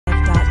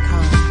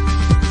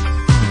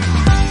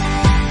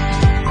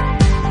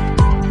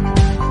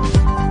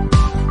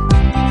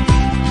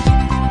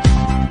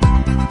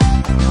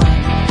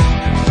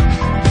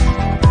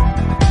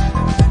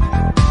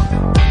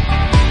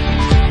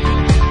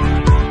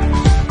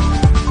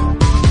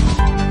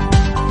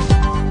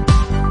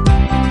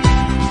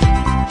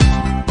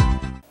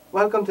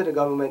Welcome to the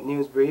Government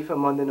News Brief on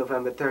Monday,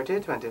 November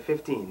 30,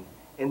 2015.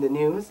 In the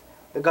news,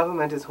 the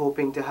government is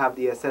hoping to have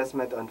the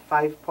assessment on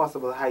 5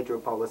 possible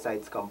hydropower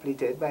sites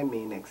completed by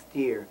May next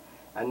year,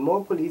 and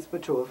more police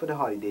patrol for the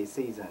holiday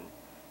season.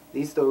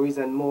 These stories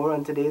and more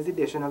on today's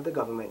edition of the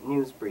Government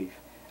News Brief.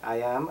 I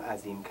am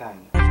Azim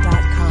Khan.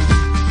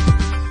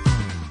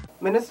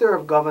 Minister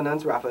of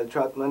Governance Raphael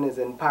Trotman is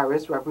in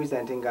Paris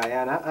representing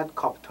Guyana at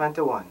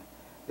COP21.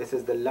 This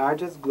is the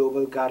largest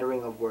global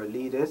gathering of world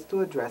leaders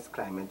to address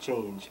climate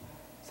change.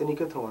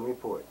 Senika Thorne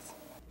reports.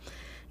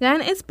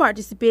 Guyana is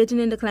participating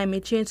in the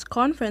Climate Change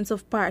Conference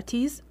of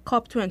Parties,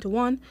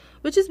 COP21,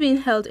 which is being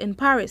held in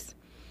Paris.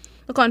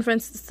 The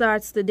conference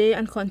starts today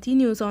and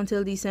continues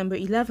until December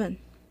 11.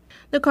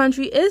 The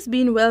country is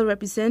being well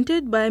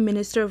represented by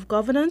Minister of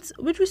Governance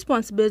with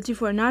responsibility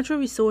for natural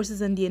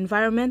resources and the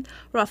environment,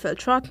 Raphael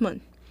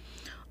Trotman.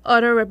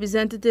 Other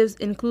representatives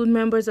include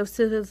members of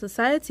civil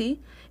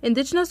society,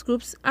 indigenous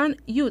groups, and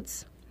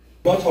youths.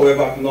 We must,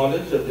 however,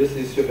 acknowledge that this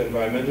issue of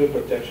environmental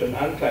protection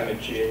and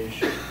climate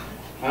change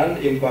and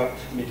impact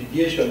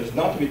mitigation is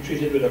not to be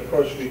treated with a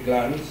cursory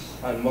glance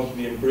and must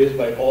be embraced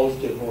by all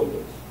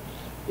stakeholders.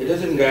 It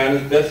is in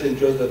Guyana's best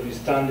interest that we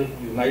stand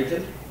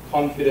united,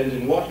 confident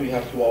in what we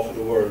have to offer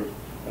the world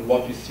and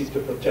what we seek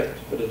to protect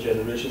for the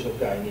generations of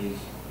Guyanese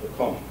to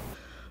come.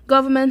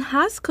 Government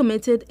has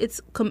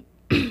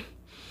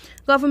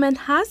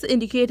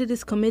indicated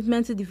its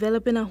commitment to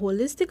developing a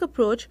holistic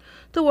approach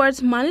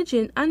towards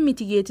managing and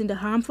mitigating the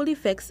harmful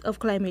effects of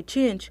climate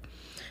change.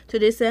 To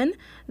this end,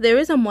 there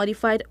is a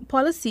modified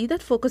policy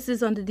that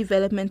focuses on the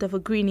development of a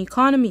green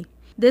economy.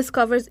 This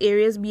covers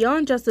areas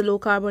beyond just the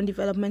low-carbon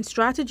development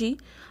strategy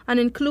and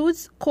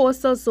includes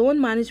coastal zone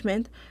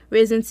management,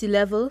 raising sea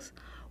levels,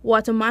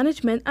 water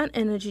management, and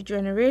energy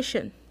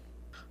generation.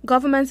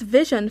 Government's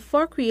vision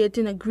for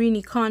creating a green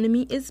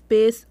economy is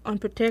based on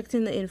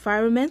protecting the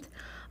environment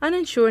and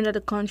ensuring that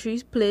the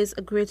country plays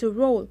a greater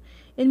role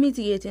in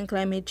mitigating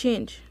climate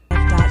change.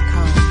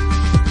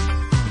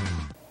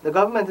 The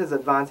government is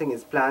advancing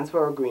its plans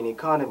for a green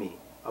economy.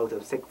 Out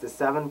of 6 to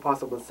 7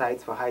 possible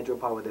sites for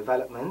hydropower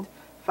development,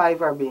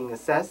 5 are being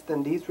assessed,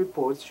 and these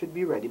reports should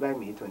be ready by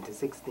May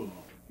 2016.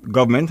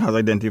 Government has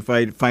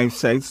identified 5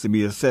 sites to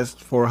be assessed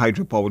for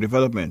hydropower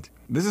development.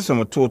 This is from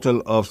a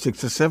total of 6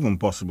 to 7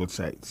 possible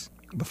sites.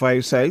 The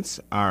 5 sites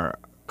are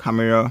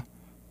Camera,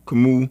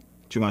 Kumu,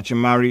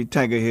 Chumachimari,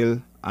 Tiger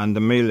Hill, and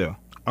Damelia.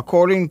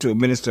 According to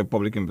Minister of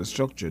Public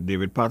Infrastructure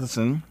David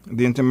Patterson,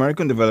 the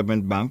Inter-American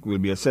Development Bank will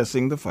be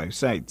assessing the 5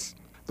 sites.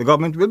 The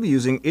government will be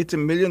using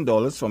 $80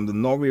 million from the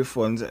Norway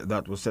funds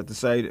that was set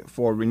aside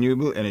for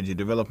renewable energy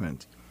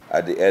development.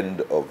 At the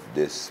end of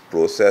this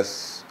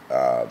process,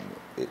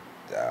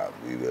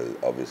 we will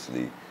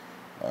obviously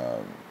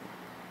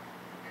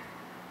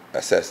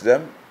assess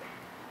them.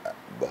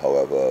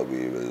 However,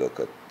 we will look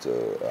at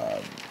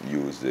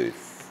use the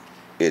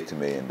 $80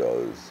 million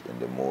in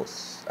the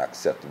most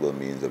acceptable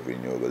means of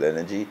renewable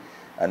energy.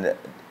 And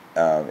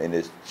in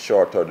the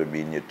short or the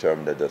medium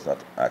term, that does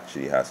not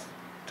actually have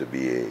to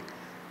be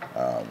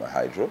a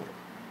hydro.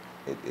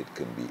 It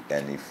can be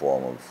any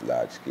form of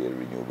large-scale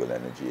renewable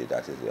energy.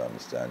 That is the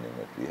understanding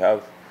that we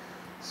have.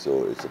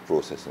 So it's a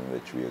process in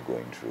which we are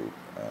going through,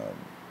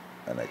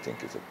 and I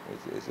think it's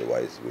a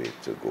wise way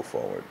to go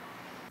forward.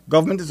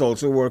 Government is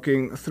also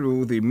working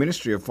through the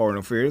Ministry of Foreign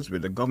Affairs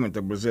with the government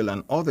of Brazil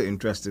and other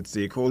interested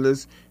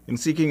stakeholders in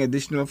seeking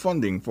additional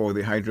funding for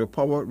the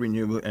hydropower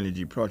renewable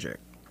energy project.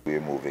 We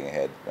are moving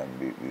ahead, and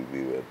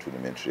we were to the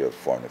Ministry of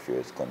Foreign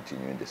Affairs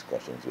continuing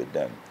discussions with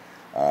them.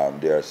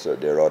 There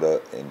are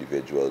other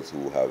individuals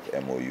who have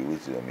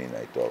MOUs. I mean,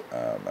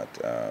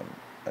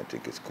 I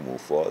think it's Kumu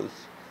Falls.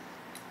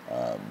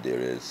 There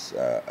is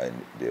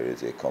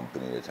a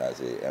company that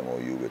has a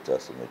MOU with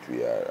us in which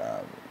we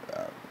are,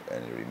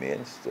 and it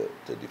remains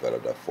to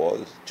develop that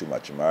falls.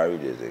 Chumachimari,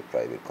 there's a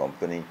private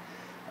company.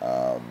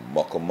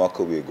 Moko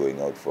Moko, we're going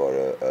out for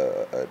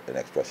an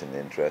expression of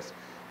interest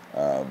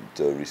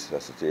to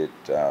resuscitate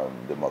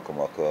the Moko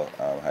Moko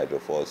hydro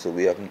falls. So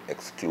we haven't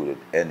excluded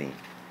any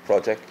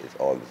project. It's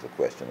always a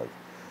question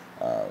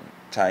of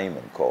time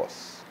and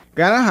cost.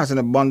 Guyana has an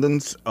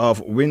abundance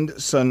of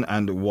wind, sun,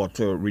 and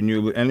water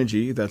renewable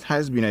energy that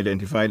has been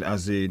identified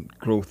as a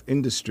growth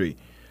industry.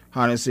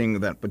 Harnessing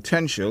that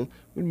potential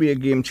would be a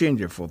game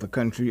changer for the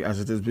country, as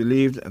it is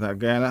believed that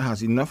Guyana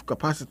has enough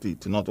capacity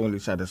to not only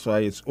satisfy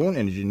its own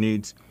energy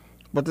needs,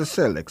 but to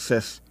sell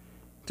excess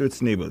to its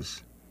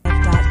neighbors.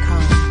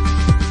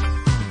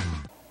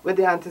 With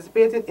the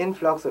anticipated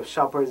influx of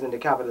shoppers in the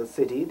capital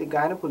city, the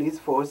Guyana Police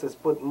Force has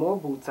put more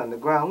boots on the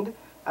ground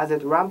as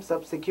it ramps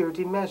up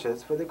security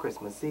measures for the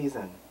Christmas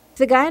season.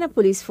 The Guyana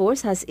Police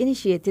Force has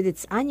initiated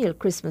its annual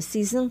Christmas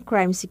season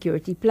crime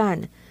security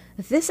plan.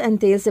 This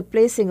entails the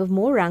placing of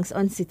more ranks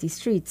on city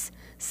streets.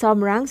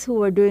 Some ranks who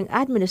were doing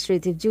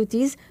administrative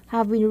duties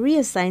have been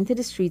reassigned to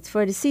the streets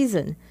for the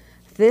season.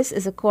 This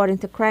is according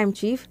to Crime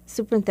Chief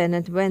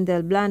Superintendent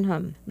Wendell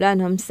Blanham.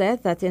 Blanham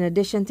said that in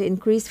addition to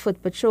increased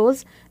foot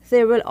patrols,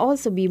 there will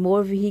also be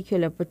more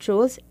vehicular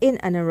patrols in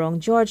and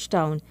around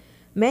Georgetown.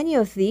 Many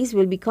of these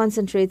will be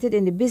concentrated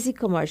in the busy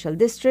commercial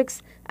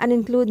districts and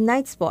include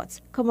night spots,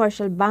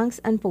 commercial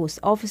banks and post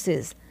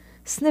offices.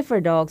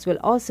 Sniffer dogs will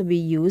also be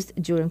used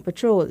during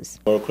patrols.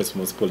 Our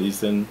Christmas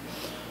policing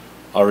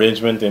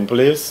arrangement in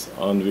place,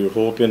 and we're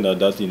hoping that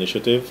that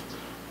initiative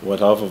would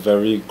have a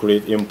very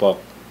great impact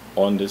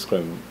on this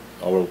crime,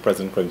 our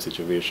present crime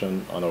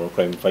situation and our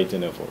crime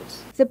fighting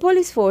efforts. The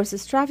police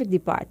force's traffic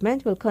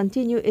department will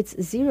continue its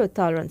zero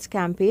tolerance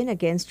campaign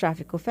against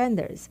traffic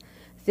offenders.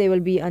 They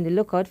will be on the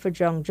lookout for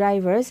drunk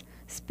drivers,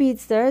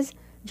 speedsters,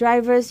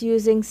 drivers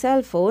using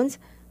cell phones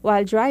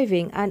while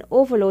driving, and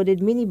overloaded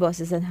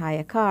minibuses and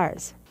hire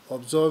cars.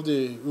 Observe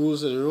the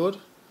rules of the road,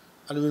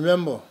 and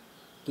remember,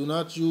 do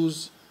not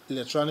use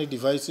electronic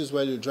devices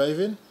while you're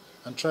driving,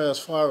 and try as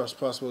far as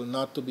possible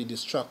not to be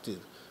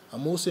distracted.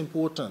 And most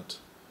important,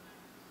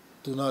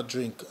 do not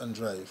drink and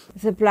drive.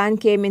 The plan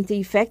came into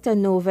effect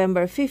on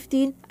November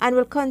 15 and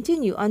will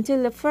continue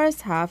until the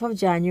first half of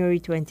January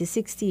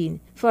 2016.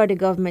 For the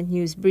Government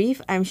News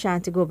Brief, I'm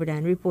Shanta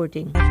Goberdan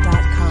reporting.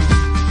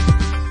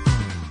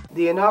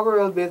 The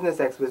inaugural Business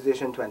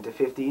Exposition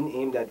 2015,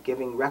 aimed at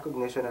giving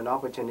recognition and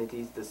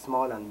opportunities to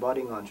small and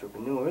budding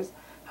entrepreneurs,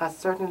 has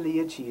certainly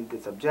achieved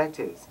its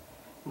objectives.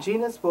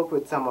 Gina spoke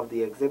with some of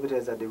the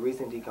exhibitors at the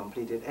recently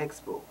completed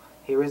expo.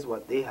 Here is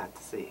what they had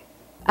to say.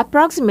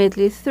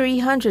 Approximately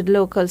 300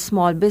 local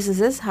small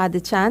businesses had the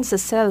chance to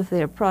sell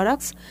their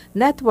products,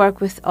 network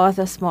with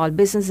other small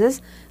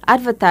businesses,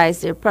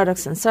 advertise their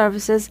products and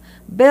services,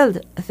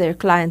 build their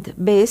client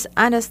base,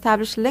 and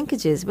establish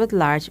linkages with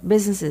large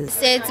businesses.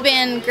 It's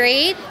been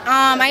great.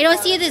 I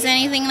don't see it as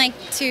anything like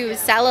to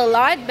sell a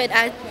lot, but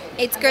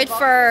it's good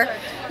for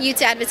you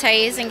to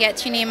advertise and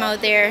get your name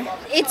out there.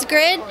 It's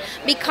good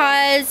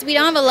because we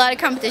don't have a lot of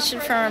competition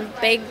from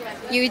big,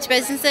 huge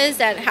businesses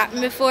that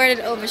happened before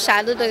that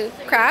overshadow the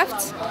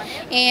craft,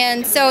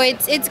 and so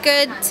it's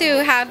good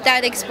to have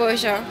that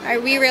exposure.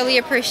 We really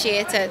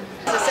appreciate it.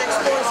 This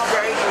expo is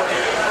very good.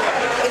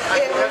 It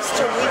aims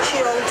to reach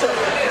out to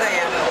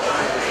them.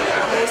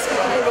 Most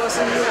people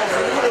doesn't know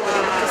who they were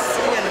able to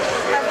see, and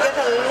I get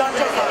a lot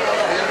of people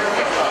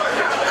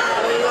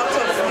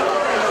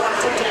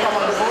wanting to come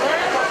on board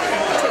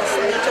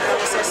to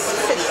process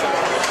fish.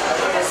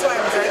 So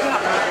I'm very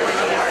happy.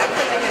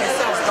 Everything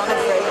has done a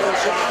very good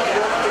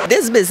job.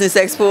 This Business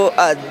Expo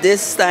at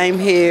this time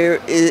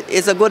here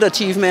is a good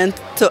achievement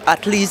to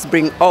at least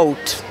bring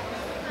out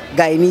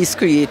Guyanese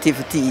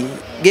creativity,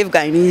 give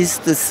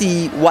Guyanese to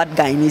see what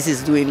Guyanese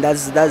is doing.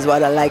 That's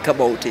what I like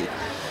about it.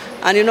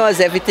 And you know, as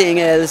everything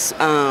else,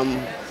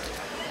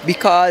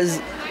 because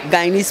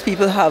Guyanese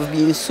people have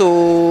been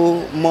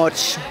so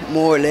much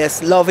more or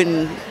less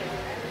loving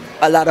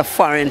a lot of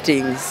foreign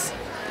things,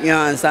 you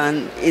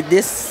understand?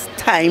 This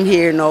time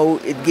here now,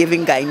 it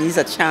giving Guyanese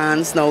a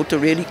chance now to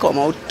really come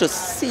out to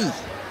see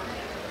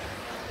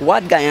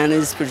what Guyana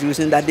is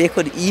producing, that they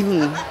could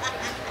even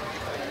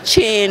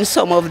change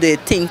some of the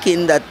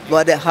thinking that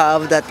what they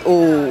have, that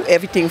oh,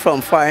 everything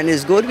from foreign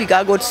is good. We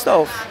got good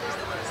stuff.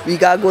 We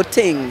got good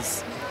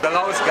things. It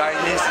allows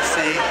Guyanese to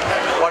see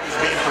what is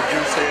being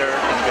produced here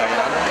in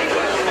Guyana,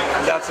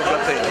 and that's a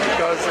good thing,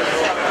 because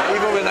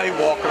even when I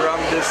walk around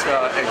this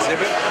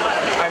exhibit,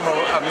 I'm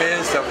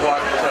amazed at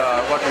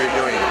what we're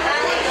doing.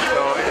 So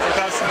it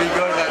has to be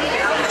good, and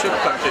we should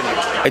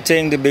continue. I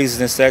think the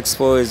Business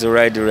Expo is the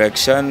right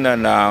direction,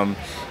 and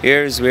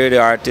here's where the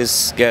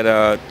artists get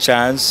a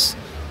chance,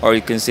 or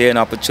you can say an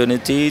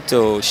opportunity,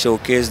 to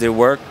showcase their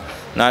work,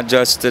 not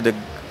just to the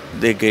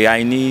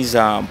Guyanese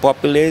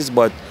populace,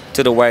 but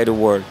to the wider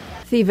world.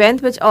 The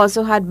event, which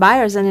also had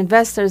buyers and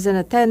investors in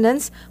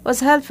attendance,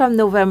 was held from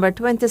November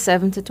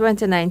 27 to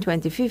 29,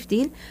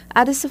 2015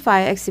 at the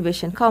Sophia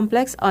Exhibition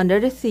Complex under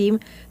the theme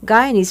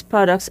Guyanese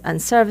Products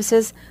and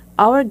Services,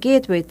 Our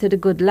Gateway to the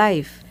Good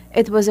Life.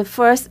 It was a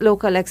first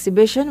local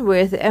exhibition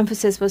where the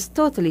emphasis was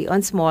totally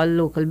on small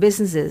local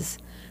businesses.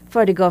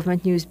 For the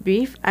Government News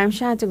Brief, I'm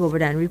Shanta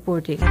Goberdan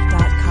reporting.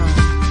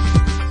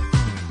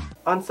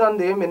 On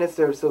Sunday,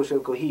 Minister of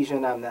Social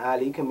Cohesion Amna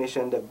Ali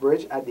commissioned a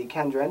bridge at the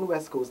Kendra and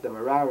West Coast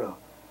Demerara.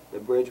 The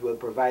bridge will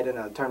provide an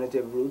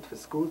alternative route for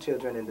school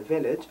children in the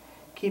village,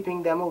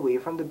 keeping them away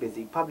from the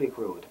busy public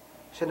road.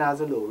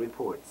 Shanazalo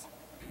reports.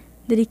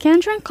 The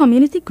Dekendran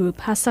Community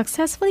Group has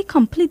successfully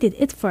completed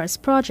its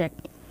first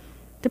project.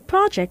 The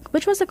project,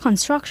 which was the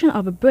construction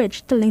of a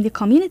bridge to link the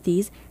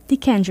communities,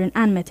 Dekendran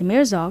and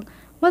Metimirzog,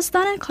 was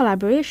done in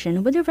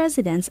collaboration with the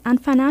residents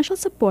and financial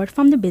support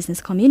from the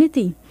business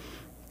community.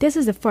 This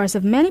is the first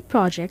of many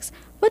projects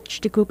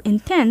which the group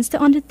intends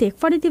to undertake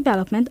for the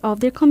development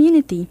of their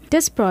community.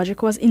 This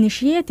project was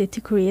initiated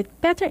to create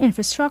better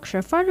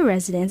infrastructure for the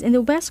residents in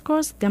the West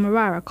Coast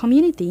Demerara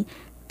community,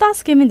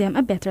 thus giving them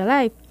a better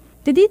life.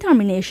 The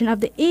determination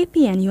of the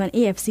APNU and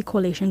AFC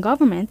coalition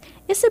government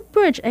is to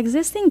bridge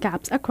existing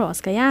gaps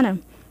across Guyana.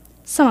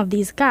 Some of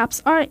these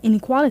gaps or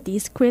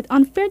inequalities create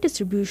unfair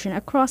distribution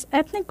across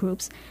ethnic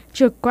groups,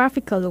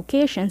 geographical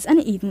locations,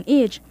 and even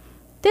age.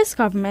 This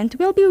government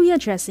will be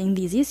readdressing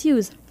these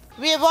issues.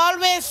 We have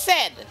always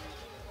said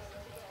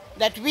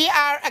that we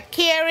are a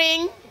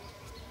caring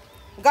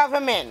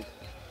government.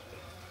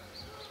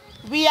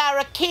 we are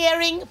a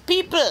caring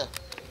people.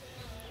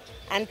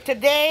 And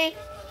today,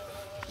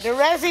 the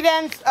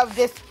residents of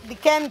this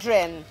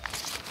Dikendren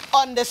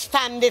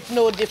understand it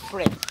no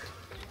different.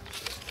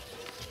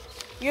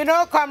 You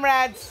know,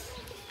 comrades,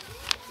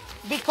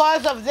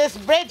 because of this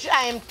bridge,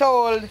 I am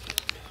told,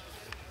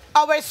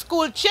 our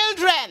school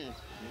children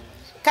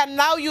can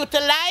now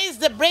utilize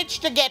the bridge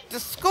to get to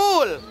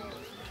school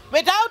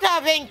without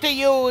having to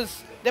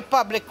use the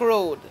public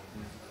road.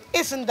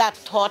 Isn't that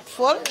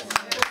thoughtful?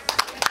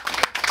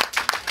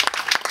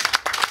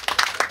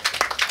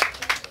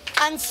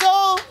 And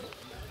so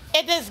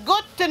it is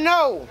good to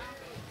know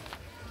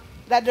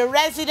that the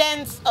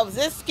residents of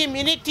this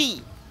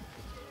community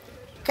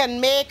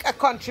can make a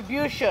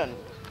contribution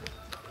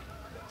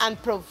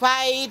and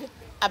provide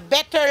a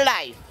better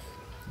life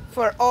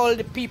for all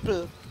the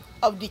people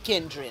of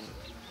Dikendren.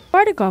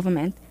 For the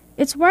government,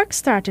 its work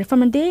started from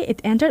the day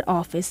it entered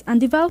office, and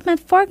development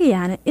for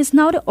Guyana is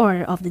now the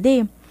order of the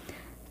day.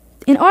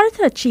 In order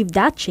to achieve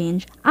that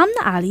change,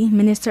 Amna Ali,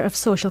 Minister of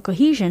Social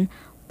Cohesion,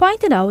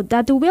 pointed out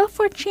that the will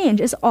for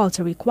change is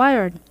also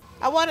required.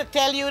 I want to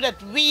tell you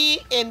that we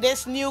in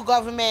this new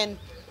government,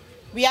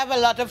 we have a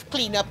lot of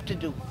cleanup to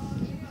do.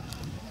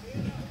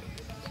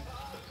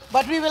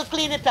 But we will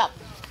clean it up.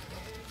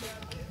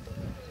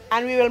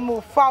 And we will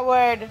move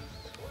forward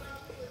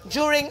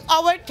during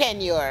our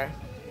tenure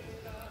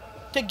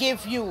to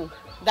give you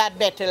that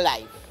better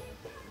life.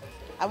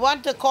 I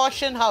want to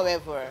caution,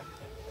 however,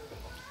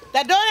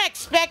 that don't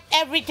expect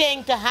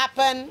everything to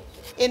happen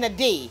in a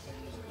day.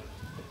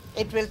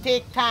 It will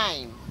take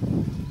time.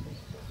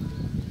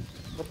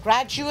 But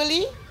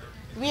gradually,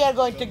 we are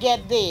going to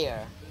get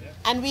there.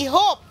 And we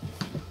hope,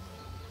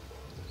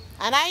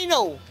 and I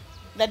know,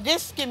 that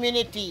this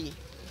community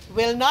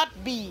will not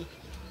be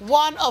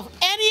one of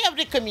any of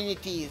the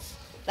communities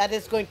that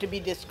is going to be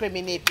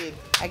discriminated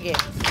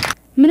against.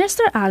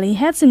 Minister Ali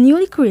heads the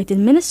newly created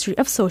Ministry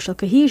of Social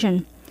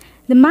Cohesion.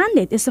 The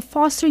mandate is to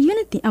foster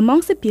unity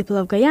amongst the people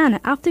of Guyana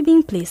after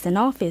being placed in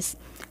office.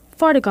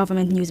 For the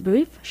Government News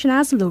Brief,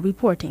 Shanaz Low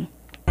reporting.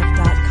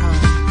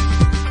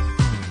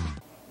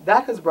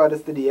 That has brought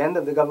us to the end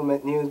of the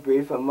Government News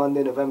Brief on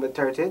Monday, November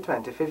 30,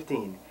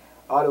 2015.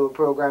 All our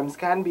programs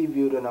can be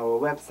viewed on our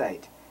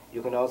website.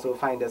 You can also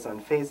find us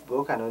on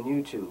Facebook and on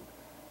YouTube.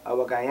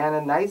 Our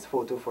Guyana Nice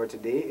photo for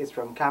today is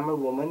from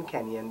camerawoman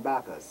Kenyan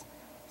Bacchus.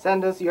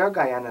 Send us your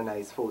Guyana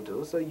Nice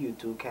photo so you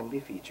too can be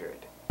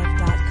featured.